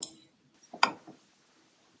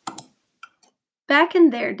Back in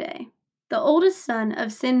their day, the oldest son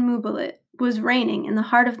of Sin Muballit was reigning in the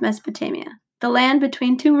heart of Mesopotamia, the land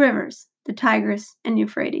between two rivers, the Tigris and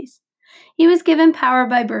Euphrates. He was given power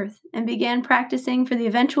by birth and began practicing for the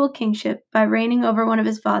eventual kingship by reigning over one of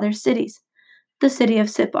his father's cities, the city of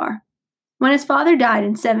Sippar. When his father died in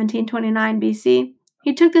 1729 BC,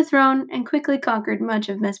 he took the throne and quickly conquered much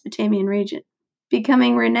of Mesopotamian region,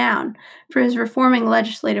 becoming renowned for his reforming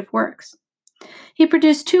legislative works. He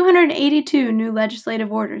produced 282 new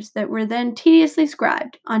legislative orders that were then tediously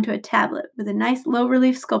scribed onto a tablet with a nice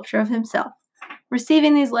low-relief sculpture of himself,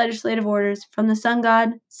 receiving these legislative orders from the sun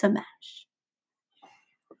god Shamash.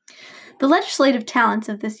 The legislative talents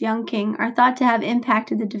of this young king are thought to have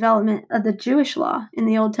impacted the development of the Jewish law in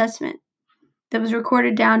the Old Testament that was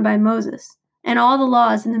recorded down by Moses, and all the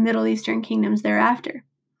laws in the Middle Eastern kingdoms thereafter.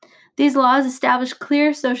 These laws established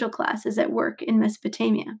clear social classes at work in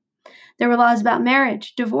Mesopotamia. There were laws about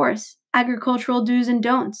marriage, divorce, agricultural do's and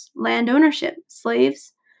don'ts, land ownership,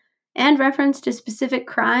 slaves, and reference to specific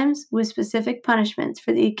crimes with specific punishments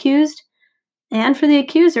for the accused and for the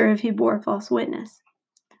accuser if he bore false witness.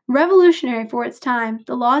 Revolutionary for its time,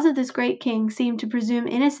 the laws of this great king seemed to presume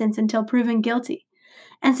innocence until proven guilty,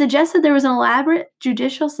 and suggested there was an elaborate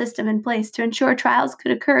judicial system in place to ensure trials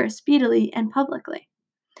could occur speedily and publicly.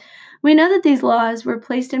 We know that these laws were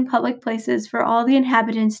placed in public places for all the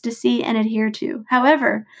inhabitants to see and adhere to.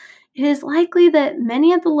 However, it is likely that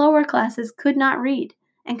many of the lower classes could not read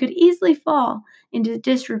and could easily fall into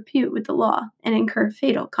disrepute with the law and incur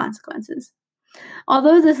fatal consequences.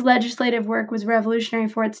 Although this legislative work was revolutionary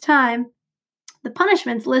for its time, the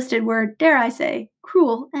punishments listed were, dare I say,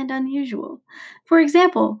 cruel and unusual. For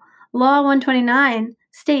example, Law 129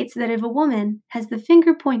 states that if a woman has the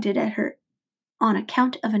finger pointed at her on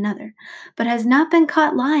account of another, but has not been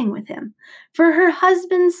caught lying with him, for her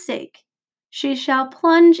husband's sake, she shall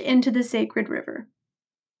plunge into the sacred river.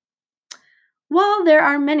 While there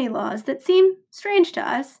are many laws that seem strange to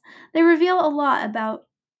us, they reveal a lot about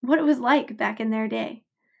what it was like back in their day.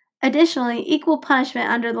 Additionally, equal punishment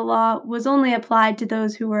under the law was only applied to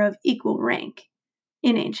those who were of equal rank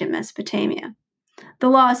in ancient Mesopotamia. The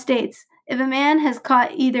law states, if a man has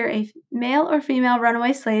caught either a male or female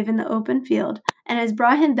runaway slave in the open field and has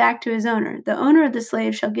brought him back to his owner, the owner of the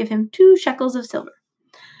slave shall give him 2 shekels of silver.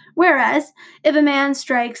 Whereas, if a man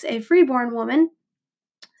strikes a freeborn woman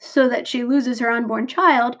so that she loses her unborn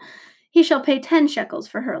child, he shall pay 10 shekels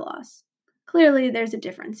for her loss. Clearly, there's a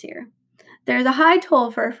difference here. There's a high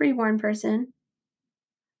toll for a freeborn person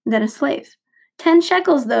than a slave. 10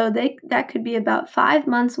 shekels, though, that could be about 5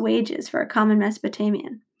 months' wages for a common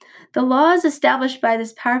Mesopotamian. The laws established by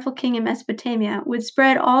this powerful king in Mesopotamia would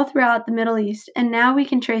spread all throughout the Middle East, and now we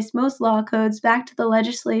can trace most law codes back to the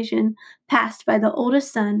legislation passed by the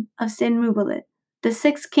oldest son of Sin Muballit, the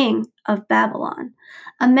 6th king of Babylon,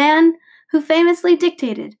 a man who famously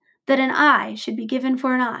dictated that an eye should be given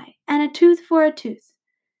for an eye and a tooth for a tooth.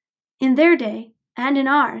 In their day, and in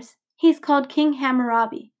ours, he's called King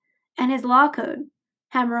Hammurabi, and his law code,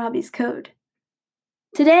 Hammurabi's Code.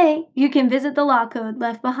 Today, you can visit the law code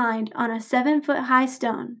left behind on a 7-foot high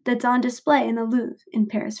stone that's on display in the Louvre in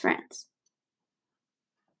Paris, France.